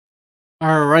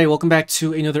All right, welcome back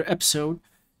to another episode.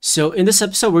 So in this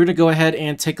episode, we're going to go ahead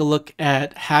and take a look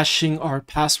at hashing our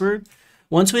password.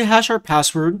 Once we hash our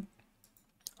password,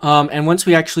 and once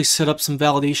we actually set up some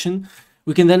validation,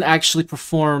 we can then actually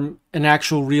perform an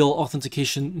actual real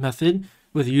authentication method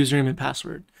with username and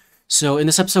password. So in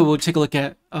this episode, we'll take a look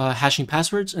at hashing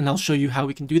passwords, and I'll show you how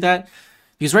we can do that.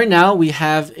 Because right now we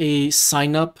have a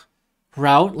sign up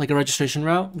route, like a registration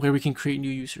route, where we can create new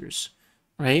users,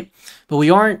 right? But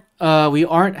we aren't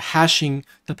hashing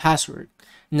the password.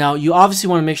 Now you obviously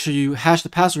want to make sure you hash the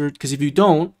password, because if you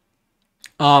don't,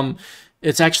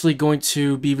 it's actually going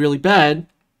to be really bad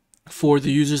for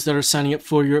the users that are signing up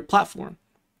for your platform.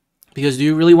 Because do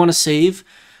you really want to save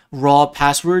raw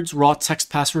passwords, raw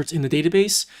text passwords in the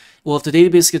database? Well, if the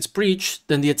database gets breached,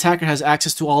 then the attacker has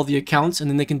access to all the accounts, and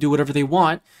then they can do whatever they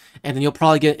want, and then you'll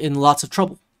probably get in lots of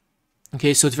trouble.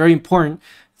 Okay, so it's very important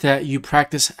that you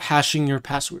practice hashing your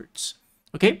passwords.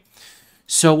 Okay,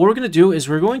 so what we're going to do is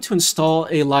we're going to install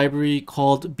a library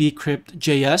called Bcrypt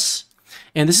Js,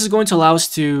 and this is going to allow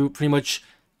us to pretty much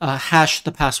hash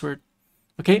the password.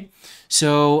 Okay,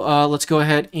 so let's go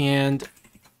ahead and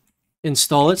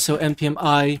install it. So npm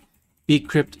I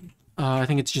bcrypt, I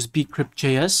think it's just Bcrypt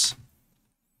Js.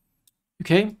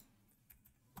 Okay,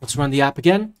 let's run the app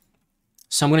again.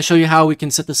 So I'm going to show you how we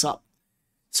can set this up.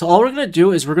 So all we're going to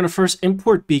do is we're going to first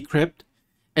import Bcrypt,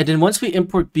 and then once we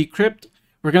import Bcrypt,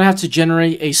 we're going to have to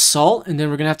generate a salt, and then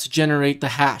we're going to have to generate the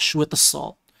hash with the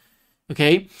salt.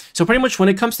 Okay, so pretty much when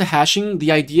it comes to hashing,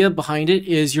 the idea behind it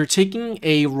is you're taking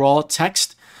a raw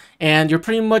text and you're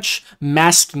pretty much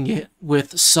masking it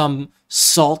with some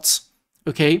salt.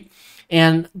 Okay,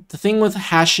 and the thing with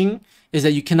hashing is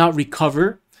that you cannot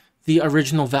recover the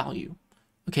original value.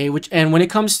 Okay, and when it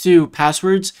comes to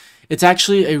passwords, it's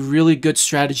actually a really good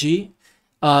strategy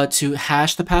to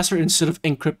hash the password instead of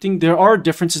encrypting. There are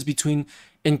differences between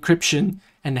encryption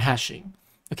and hashing.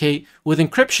 Okay, with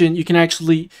encryption, you can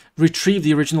actually retrieve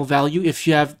the original value if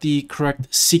you have the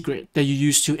correct secret that you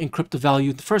used to encrypt the value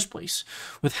in the first place.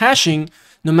 With hashing,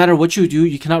 no matter what you do,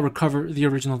 you cannot recover the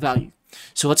original value.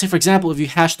 So let's say, for example, if you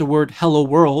hash the word hello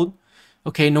world,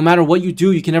 okay, no matter what you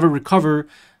do, you can never recover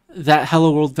that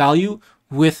hello world value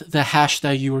with the hash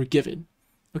that you were given.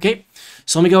 Okay,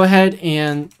 so let me go ahead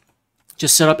and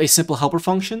just set up a simple helper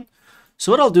function. So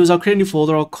what I'll do is I'll create a new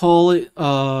folder. I'll call it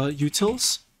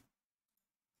utils.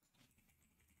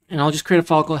 And I'll just create a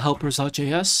file called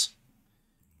helpers.js.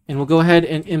 And we'll go ahead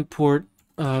and import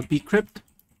bcrypt.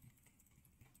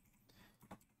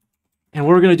 And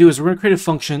what we're going to do is we're going to create a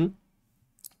function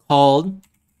called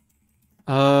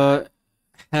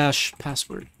hash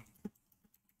password.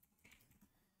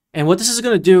 And what this is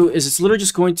going to do is it's literally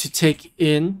just going to take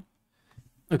in,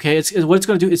 okay, what it's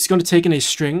going to do, it's going to take in a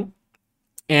string,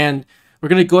 and we're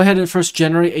going to go ahead and first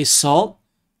generate a salt,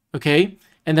 okay,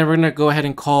 and then we're going to go ahead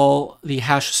and call the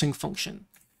hash sync function.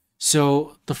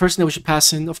 So the first thing that we should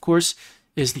pass in, of course,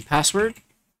 is the password,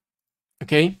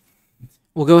 okay.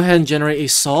 We'll go ahead and generate a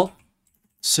salt,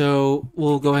 so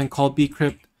we'll go ahead and call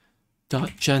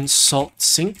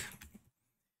bcrypt.genSaltSync,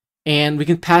 and we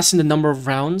can pass in the number of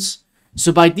rounds.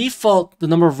 So by default, the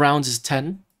number of rounds is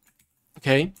 10,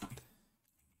 okay?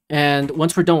 And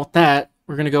once we're done with that,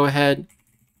 we're going to go ahead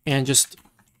and just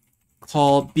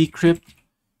call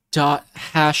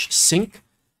bcrypt.hashSync.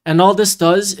 And all this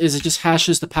does is it just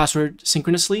hashes the password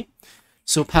synchronously.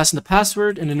 So pass in the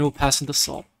password, and then it will pass in the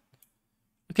salt.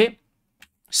 Okay?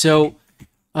 So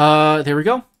there we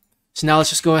go. So now let's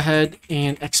just go ahead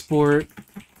and export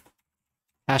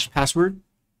hash password.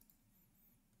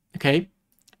 Okay?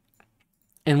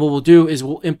 And what we'll do is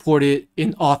we'll import it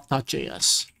in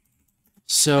auth.js.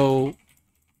 So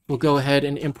we'll go ahead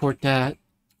and import that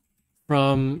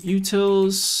from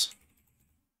utils,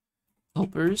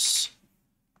 helpers,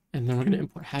 and then we're going to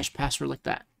import hash password like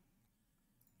that.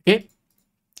 Okay.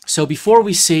 So before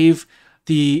we save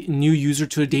the new user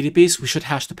to a database, we should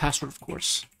hash the password, of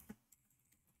course.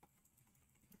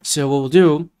 So what we'll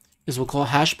do is we'll call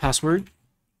hash password.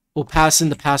 We'll pass in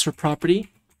the password property,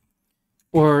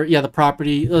 or yeah, the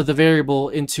property, the variable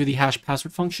into the hash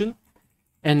password function.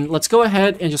 And let's go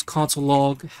ahead and just console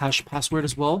log hash password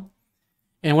as well.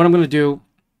 And what I'm going to do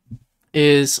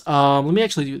is, let me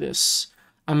actually do this.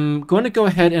 I'm going to go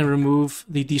ahead and remove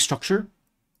the destructure.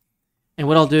 And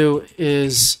what I'll do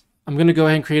is I'm going to go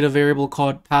ahead and create a variable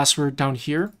called password down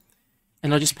here.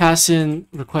 And I'll just pass in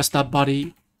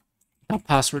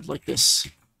request.body.password like this.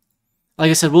 Like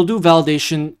I said, we'll do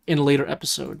validation in a later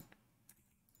episode.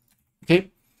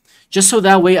 Okay, just so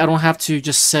that way I don't have to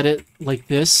just set it like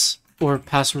this, or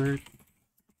password,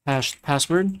 hash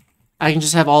password. I can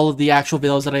just have all of the actual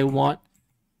values that I want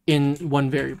in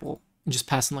one variable. and just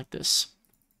pass in like this.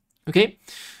 Okay,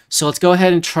 so let's go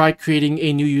ahead and try creating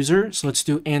a new user. So let's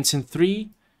do anson3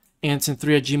 at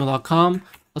gmail.com.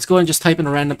 Let's go ahead and just type in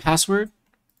a random password.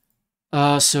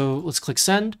 So let's click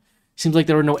send. Seems like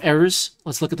there were no errors.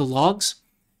 Let's look at the logs.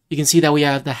 You can see that we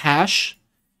have the hash.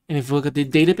 And if we look at the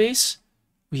database,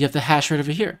 we have the hash right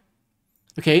over here.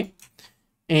 Okay.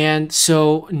 And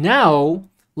so now,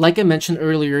 like I mentioned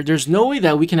earlier, there's no way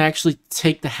that we can actually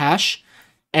take the hash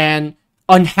and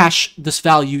unhash this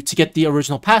value to get the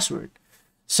original password.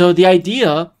 So the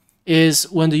idea is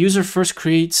when the user first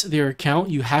creates their account,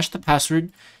 you hash the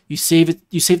password, you save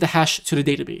the hash to the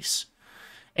database.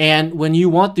 And when you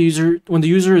want the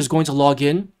user is going to log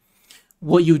in,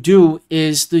 what you do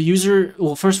is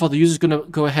first of all, the user is going to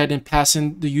go ahead and pass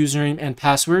in the username and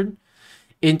password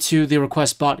into the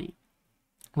request body,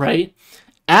 right?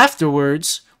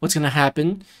 Afterwards, what's going to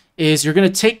happen is you're going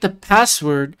to take the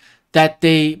password that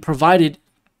they provided,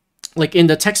 like in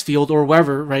the text field or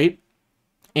wherever, right?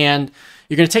 And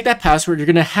you're going to take that password, you're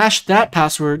going to hash that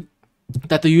password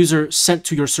that the user sent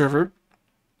to your server,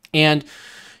 and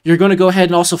you're going to go ahead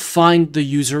and also find the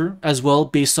user as well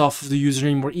based off of the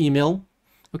username or email.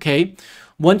 Okay.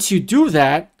 Once you do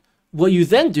that, what you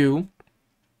then do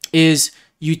is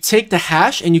you take the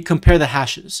hash and you compare the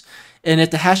hashes. And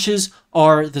if the hashes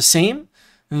are the same,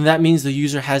 then that means the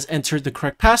user has entered the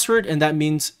correct password, and that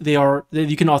means that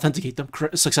you can authenticate them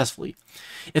successfully.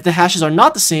 If the hashes are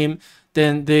not the same,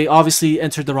 then they obviously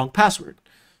entered the wrong password.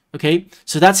 Okay,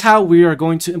 so that's how we are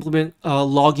going to implement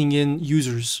logging in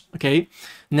users. Okay,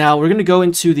 now we're going to go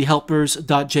into the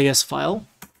helpers.js file,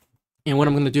 and what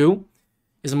I'm going to do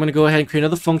is I'm going to go ahead and create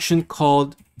another function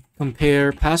called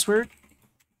compare password,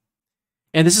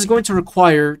 and this is going to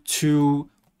require two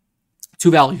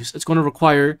values. It's going to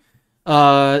require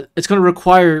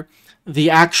the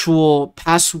actual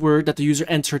password that the user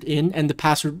entered in and the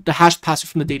hashed password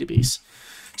from the database.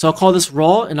 So I'll call this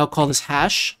raw and I'll call this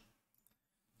hash.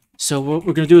 So what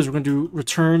we're going to do is we're going to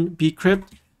return bcrypt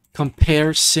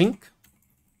compare sync.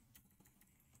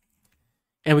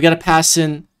 And we got to pass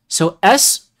in, so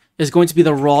S is going to be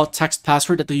the raw text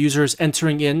password that the user is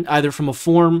entering in either from a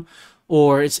form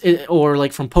or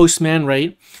like from Postman,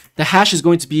 right? The hash is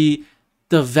going to be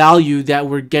the value that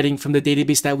we're getting from the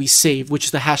database that we save, which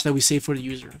is the hash that we save for the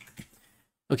user.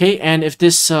 Okay, and if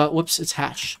this it's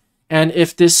hash. And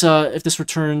if this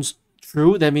returns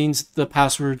true, that means the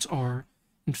passwords are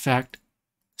in fact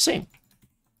the same.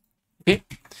 Okay,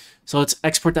 so let's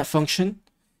export that function.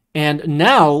 And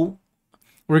now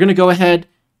we're going to go ahead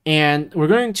and we're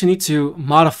going to need to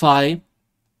modify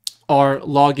our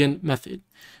login method,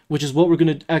 which is what we're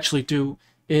going to actually do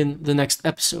in the next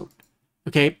episode.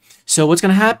 Okay, so what's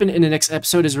going to happen in the next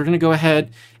episode is we're going to go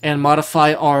ahead and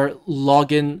modify our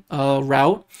login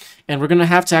route, and we're going to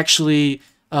have to actually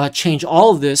change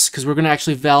all of this because we're going to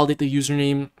actually validate the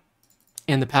username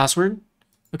and the password.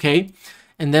 Okay,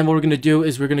 and then what we're going to do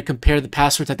is we're going to compare the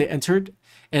passwords that they entered,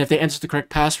 and if they enter the correct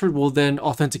password, we'll then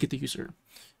authenticate the user.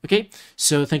 Okay,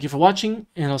 so thank you for watching,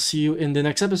 and I'll see you in the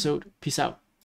next episode. Peace out.